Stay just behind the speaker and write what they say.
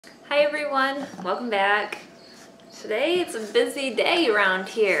Hi everyone, welcome back. Today it's a busy day around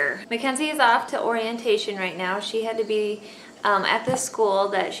here. Mackenzie is off to orientation right now. She had to be at the school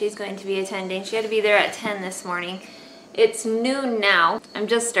that she's going to be attending. She had to be there at 10 this morning. It's noon now. I'm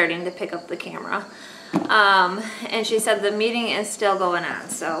just starting to pick up the camera. And she said the meeting is still going on.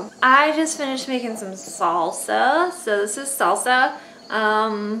 So I just finished making some salsa. So this is salsa.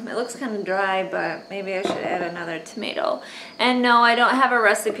 It looks kind of dry, but maybe I should add another tomato. And no, I don't have a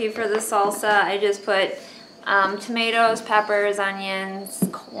recipe for the salsa. I just put tomatoes, peppers, onions,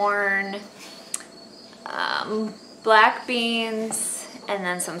 corn, black beans, and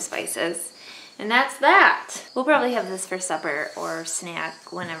then some spices. And that's that. We'll probably have this for supper or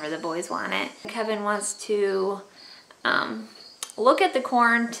snack whenever the boys want it. Kevin wants to look at the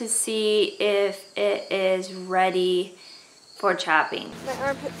corn to see if it is ready for chopping. My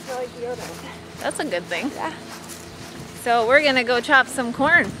armpits smell like deodorant. That's a good thing. Yeah. So we're gonna go chop some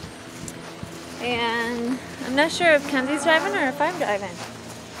corn. And I'm not sure if Kenzie's driving or if I'm driving.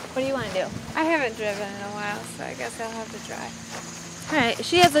 What do you want to do? I haven't driven in a while, so I guess I'll have to drive. Alright,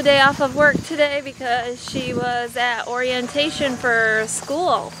 she has a day off of work today because she was at orientation for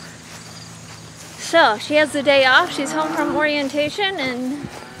school. So she has the day off. She's home from orientation and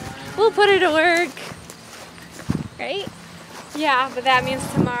we'll put her to work. Right? Yeah, but that means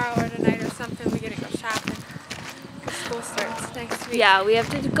tomorrow or tonight or something we gotta go shopping. School starts next week. Yeah, we have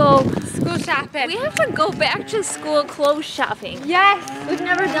to go School shopping. We have to go back to school clothes shopping. Yes! We've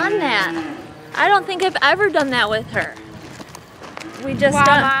never done that. I don't think I've ever done that with her. We just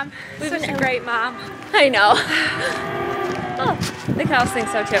wow, Mom. We've Such a great mom. I know. Oh, the cows think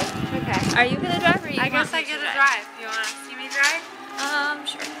so too. Okay. Are you gonna drive or you I guess I get get to drive. You wanna see me drive?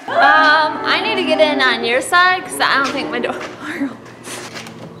 Sure. I need to get in on your side because I don't think my door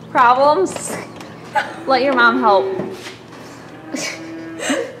problems. Let your mom help.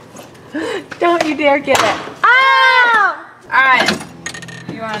 Don't you dare get it. Oh! Alright.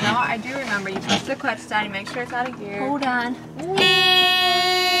 You wanna know? I do remember. You push the clutch down, you make sure it's out of gear. Hold on.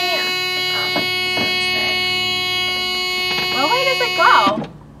 What way does it go?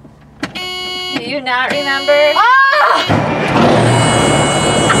 Do you not remember? Oh!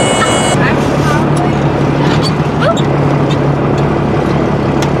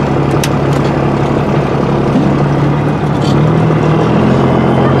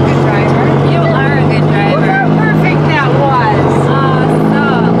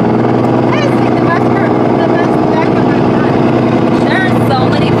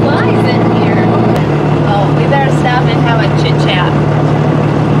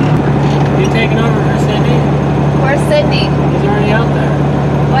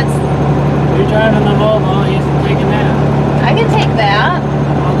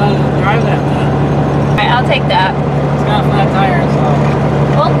 Take that. It's got flat tires, so.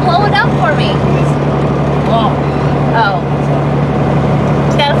 Well, blow it up for me. Long. Oh.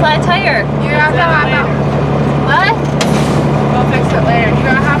 It's got a flat tire. You're gonna hop out. What? We'll fix it later. You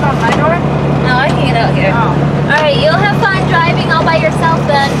gonna hop out my door? No, I can get out here. Oh. Alright, you'll have fun driving all by yourself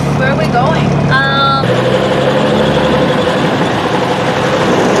then. Where are we going? Alright.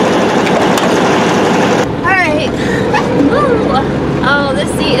 Oh, this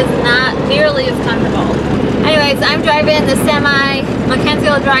seat is not nearly as comfortable. Anyways, I'm driving the semi, Mackenzie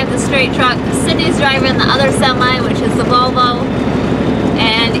will drive the straight truck, Cindy's driving the other semi, which is the Volvo,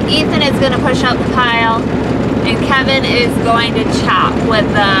 and Ethan is going to push up the pile, and Kevin is going to chop with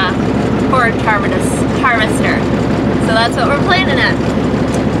the corn harvester. So that's what we're planning on.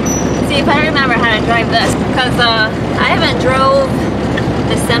 See if I remember how to drive this, because I haven't drove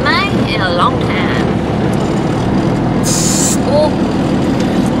the semi in a long time. Oh.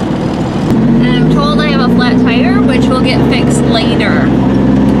 And I'm told I have a flat tire, which will get fixed later.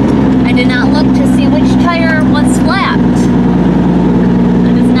 I did not look to see which tire was flat.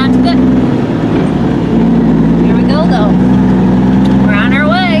 That is not good. Here we go though. We're on our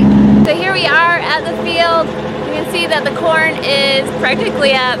way. So here we are at the field. You can see that the corn is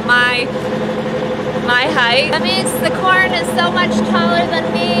practically at my height. That means the corn is so much taller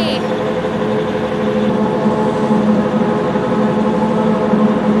than me.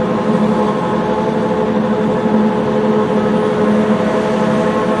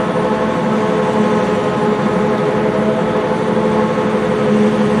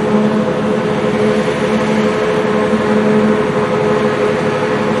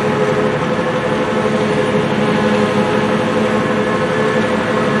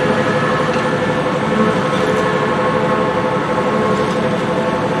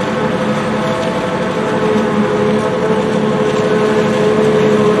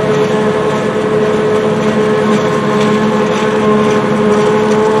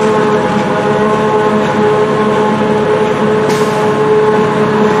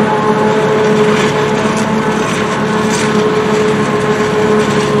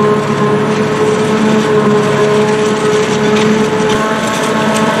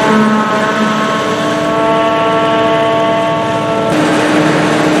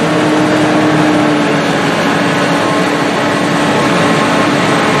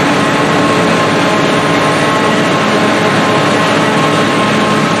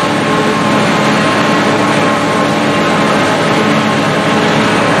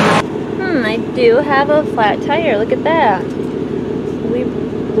 do have a flat tire. Look at that. We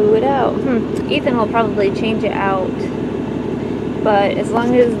blew it out. Ethan will probably change it out. But as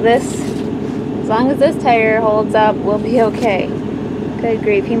long as this tire holds up, we'll be okay. Good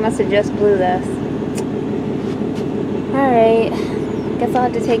grief, he must have just blew this. Alright, guess I'll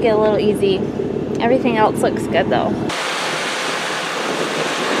have to take it a little easy. Everything else looks good though.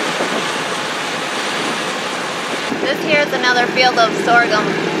 This here is another field of sorghum.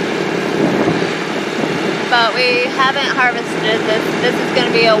 But we haven't harvested this. This is going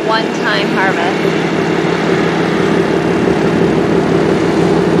to be a one-time harvest.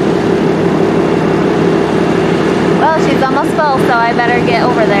 Well, she's almost full, so I better get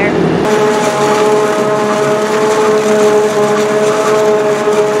over there.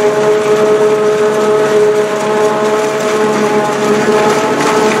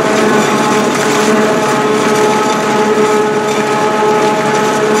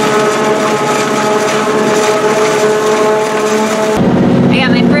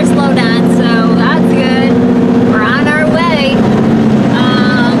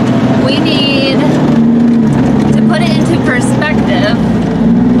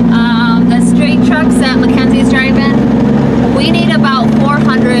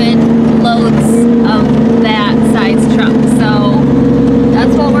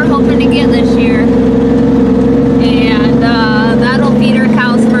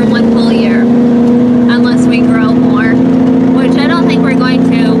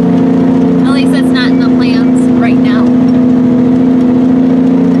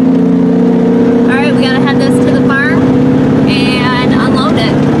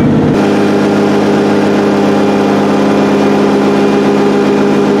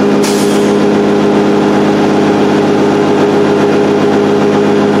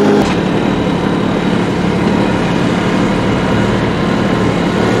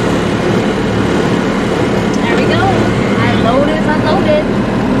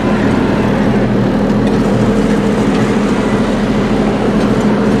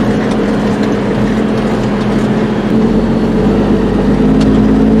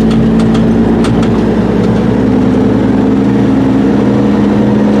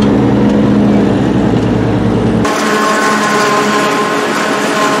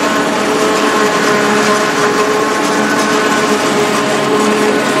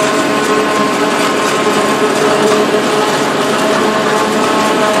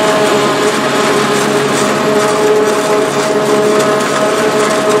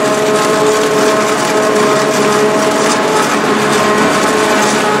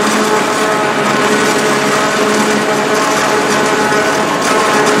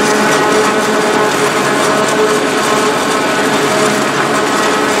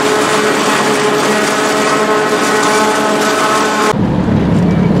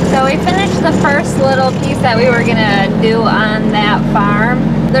 Little piece that we were gonna do on that farm.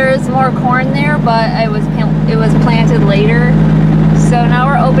 There's more corn there, but it was planted later. So now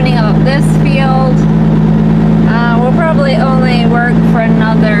we're opening up this field. We'll probably only work for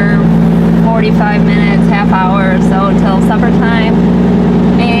another 45 minutes, half hour or so till supper time.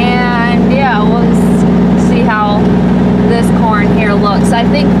 And yeah, we'll just see how this corn here looks. I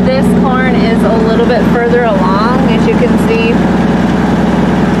think this corn is a little bit further along, as you can see.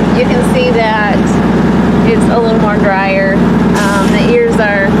 You can see that it's a little more drier. The ears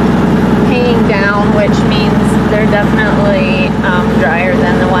are hanging down, which means they're definitely drier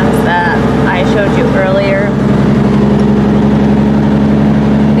than the ones that I showed you earlier.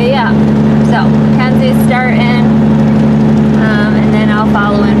 But yeah, so Kenzie's starting, and then I'll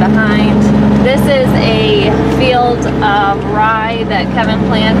follow in behind. This is a field of rye that Kevin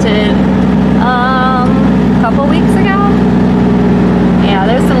planted a couple weeks ago. Yeah,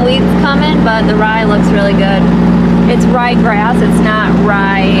 there's some weeds coming, but the rye looks really good. It's rye grass, it's not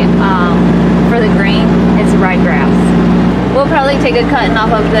rye for the grain, it's rye grass. We'll probably take a cutting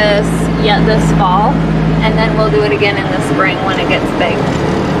off of this yet this fall, and then we'll do it again in the spring when it gets big.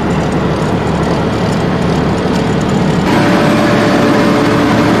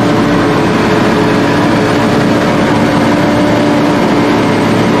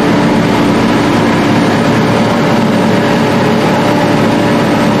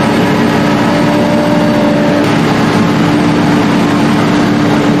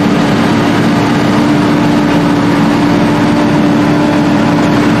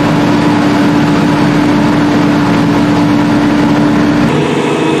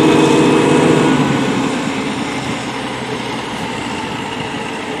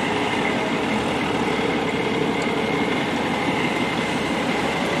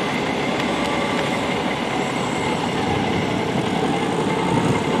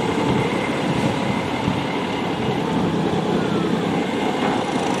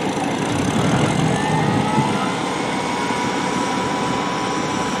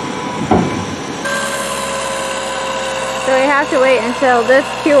 So we have to wait until this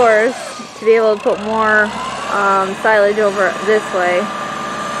cures to be able to put more silage over this way.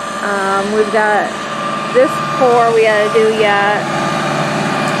 We've got this pour we gotta do yet,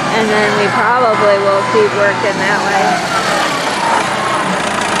 and then we probably will keep working that way.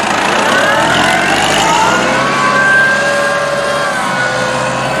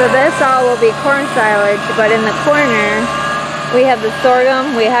 So this all will be corn silage, but in the corner we have the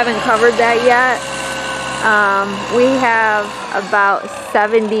sorghum. We haven't covered that yet. We have about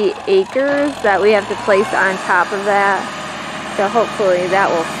 70 acres that we have to place on top of that. So hopefully that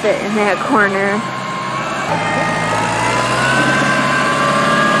will fit in that corner.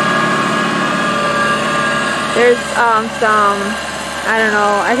 There's some, I don't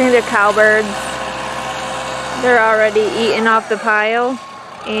know, I think they're cowbirds. They're already eating off the pile.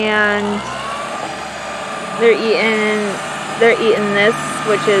 And they're eating this,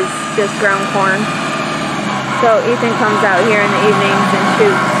 which is just ground corn. So Ethan comes out here in the evenings and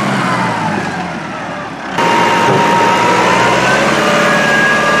shoots.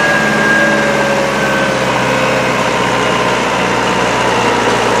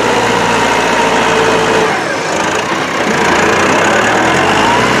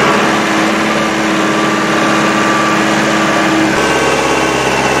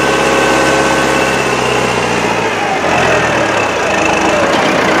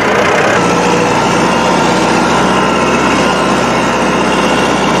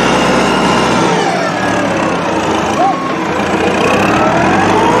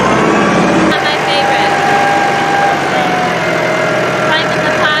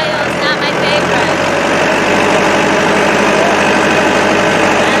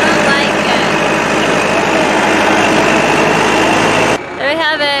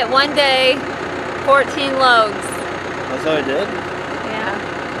 One day, 14 loads. That's all we did? Yeah.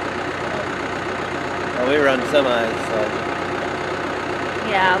 Well, we run semis, so.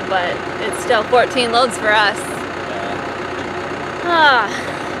 Yeah, but it's still 14 loads for us. Yeah.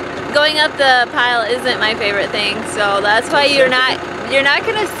 Going up the pile isn't my favorite thing, so that's why you're not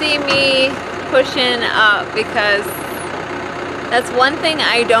gonna see me pushing up, because that's one thing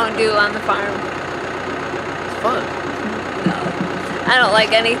I don't do on the farm. It's fun. I don't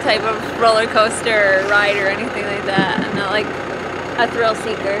like any type of roller coaster or ride or anything like that. I'm not like a thrill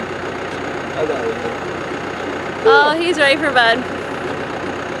seeker. I got it. Oh, he's ready for bed.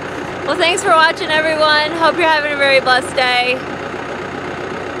 Well, thanks for watching, everyone. Hope you're having a very blessed day.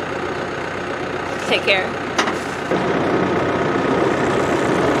 Take care.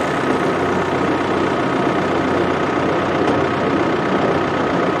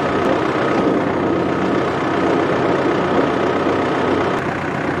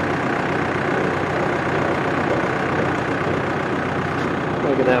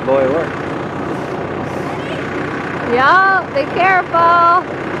 Look at that boy work. Yup, be careful.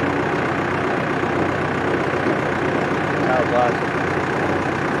 God bless.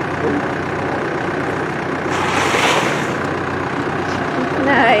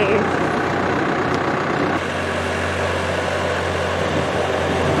 Nice.